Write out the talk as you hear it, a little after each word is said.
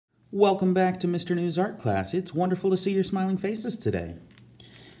Welcome back to Mr. News Art Class. It's wonderful to see your smiling faces today.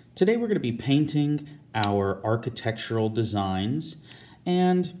 Today we're going to be painting our architectural designs,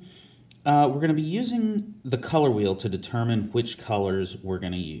 and we're going to be using the color wheel to determine which colors we're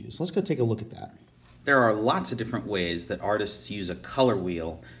going to use. Let's go take a look at that. There are lots of different ways that artists use a color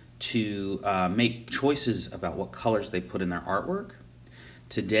wheel to make choices about what colors they put in their artwork.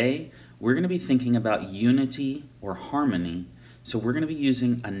 Today we're going to be thinking about unity or harmony. So we're going to be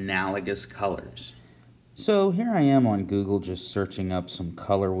using analogous colors. So here I am on Google just searching up some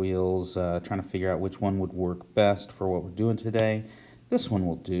color wheels, trying to figure out which one would work best for what we're doing today. This one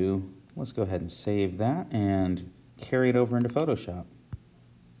will do. Let's go ahead and save that and carry it over into Photoshop.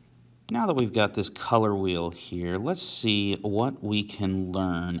 Now that we've got this color wheel here, let's see what we can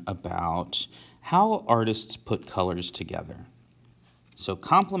learn about how artists put colors together. So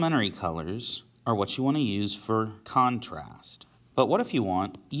complementary colors are what you want to use for contrast. But what if you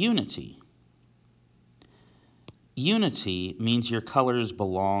want unity? Unity means your colors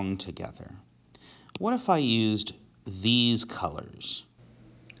belong together. What if I used these colors?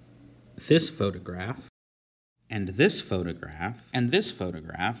 This photograph, and this photograph, and this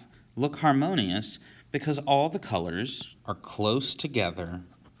photograph look harmonious because all the colors are close together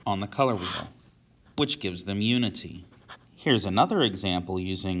on the color wheel, which gives them unity. Here's another example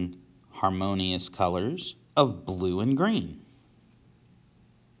using harmonious colors of blue and green.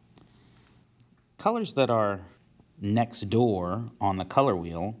 Colors that are next door on the color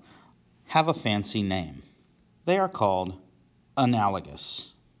wheel have a fancy name. They are called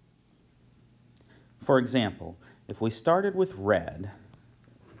analogous. For example, if we started with red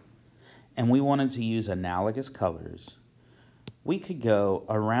and we wanted to use analogous colors, we could go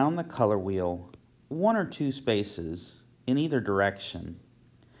around the color wheel 1 or 2 spaces in either direction,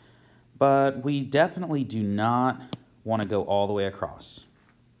 but we definitely do not want to go all the way across.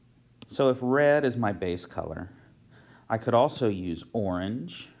 So if red is my base color, I could also use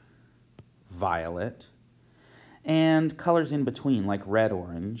orange, violet, and colors in between like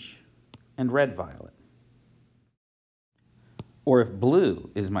red-orange and red-violet. Or if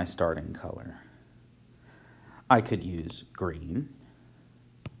blue is my starting color, I could use green,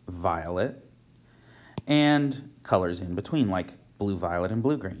 violet, and colors in between like blue-violet and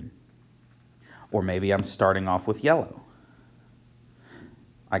blue-green. Or maybe I'm starting off with yellow.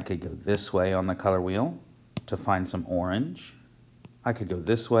 I could go this way on the color wheel to find some orange. I could go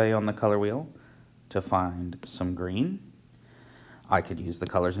this way on the color wheel to find some green. I could use the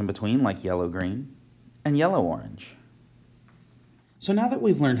colors in between like yellow-green and yellow-orange. So now that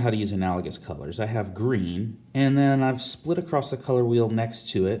we've learned how to use analogous colors, I have green, and then I've split across the color wheel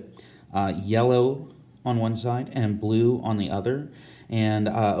next to it, yellow on one side and blue on the other. And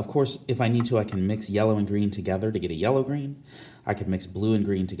of course, if I need to, I can mix yellow and green together to get a yellow-green. I could mix blue and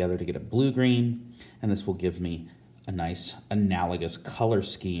green together to get a blue-green, and this will give me a nice analogous color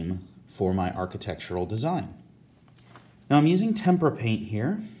scheme for my architectural design. Now I'm using tempera paint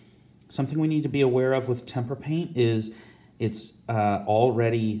here. Something we need to be aware of with tempera paint is it's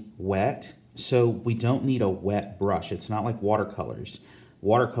already wet, so we don't need a wet brush. It's not like watercolors.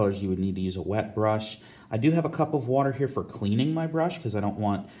 Watercolors, you would need to use a wet brush. I do have a cup of water here for cleaning my brush because I don't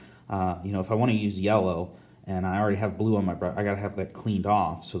want, if I want to use yellow and I already have blue on my brush, I got to have that cleaned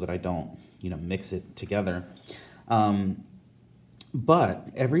off so that I don't, mix it together. But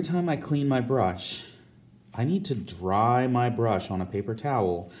every time I clean my brush, I need to dry my brush on a paper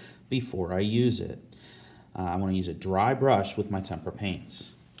towel before I use it. I want to use a dry brush with my tempera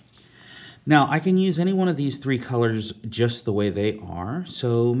paints. Now, I can use any one of these 3 colors just the way they are,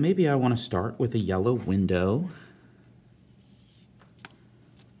 so maybe I want to start with a yellow window.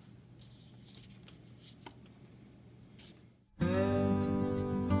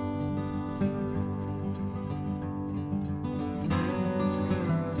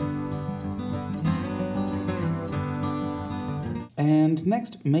 And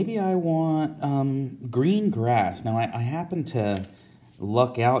next, maybe I want green grass. Now, I happen to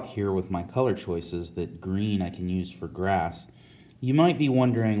luck out here with my color choices that green I can use for grass. You might be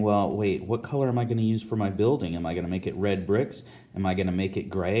wondering, well, wait, what color am I going to use for my building? Am I going to make it red bricks? Am I going to make it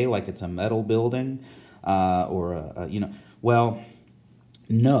gray like it's a metal building? Well,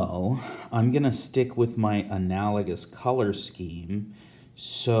 no, I'm going to stick with my analogous color scheme.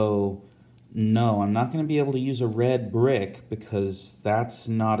 So, no, I'm not going to be able to use a red brick because that's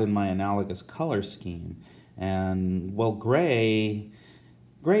not in my analogous color scheme. And, well, gray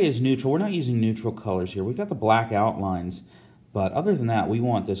is neutral. We're not using neutral colors here. We've got the black outlines, but other than that, we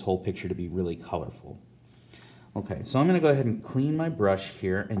want this whole picture to be really colorful. Okay, so I'm going to go ahead and clean my brush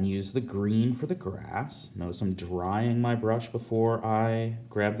here and use the green for the grass. Notice I'm drying my brush before I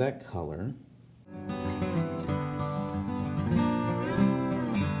grab that color.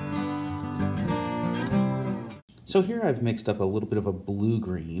 So here I've mixed up a little bit of a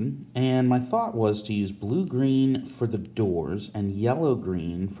blue-green, and my thought was to use blue-green for the doors and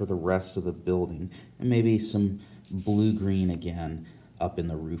yellow-green for the rest of the building, and maybe some blue-green again up in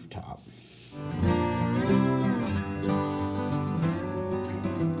the rooftop.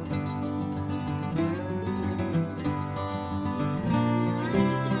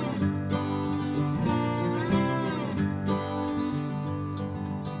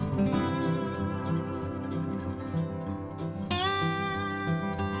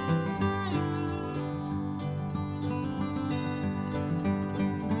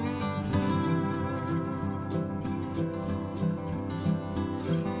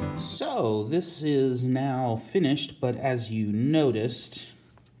 So this is now finished, but as you noticed,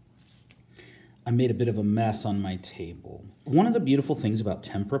 I made a bit of a mess on my table. One of the beautiful things about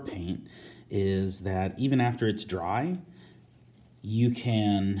tempera paint is that even after it's dry, you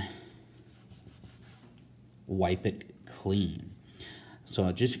can wipe it clean. So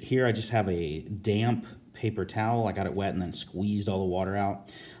I just have a damp paper towel. I got it wet and then squeezed all the water out.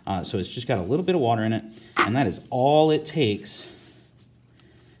 So it's just got a little bit of water in it, and that is all it takes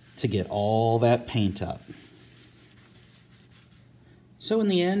to get all that paint up. So in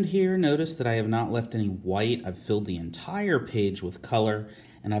the end here, notice that I have not left any white. I've filled the entire page with color,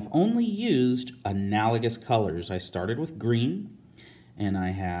 and I've only used analogous colors. I started with green, and I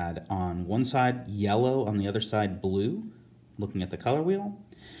had on one side yellow, on the other side blue, looking at the color wheel.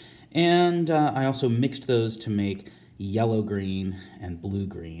 And I also mixed those to make yellow-green and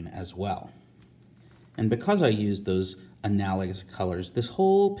blue-green as well. And because I used those analogous colors, this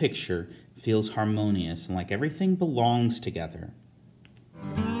whole picture feels harmonious and like everything belongs together.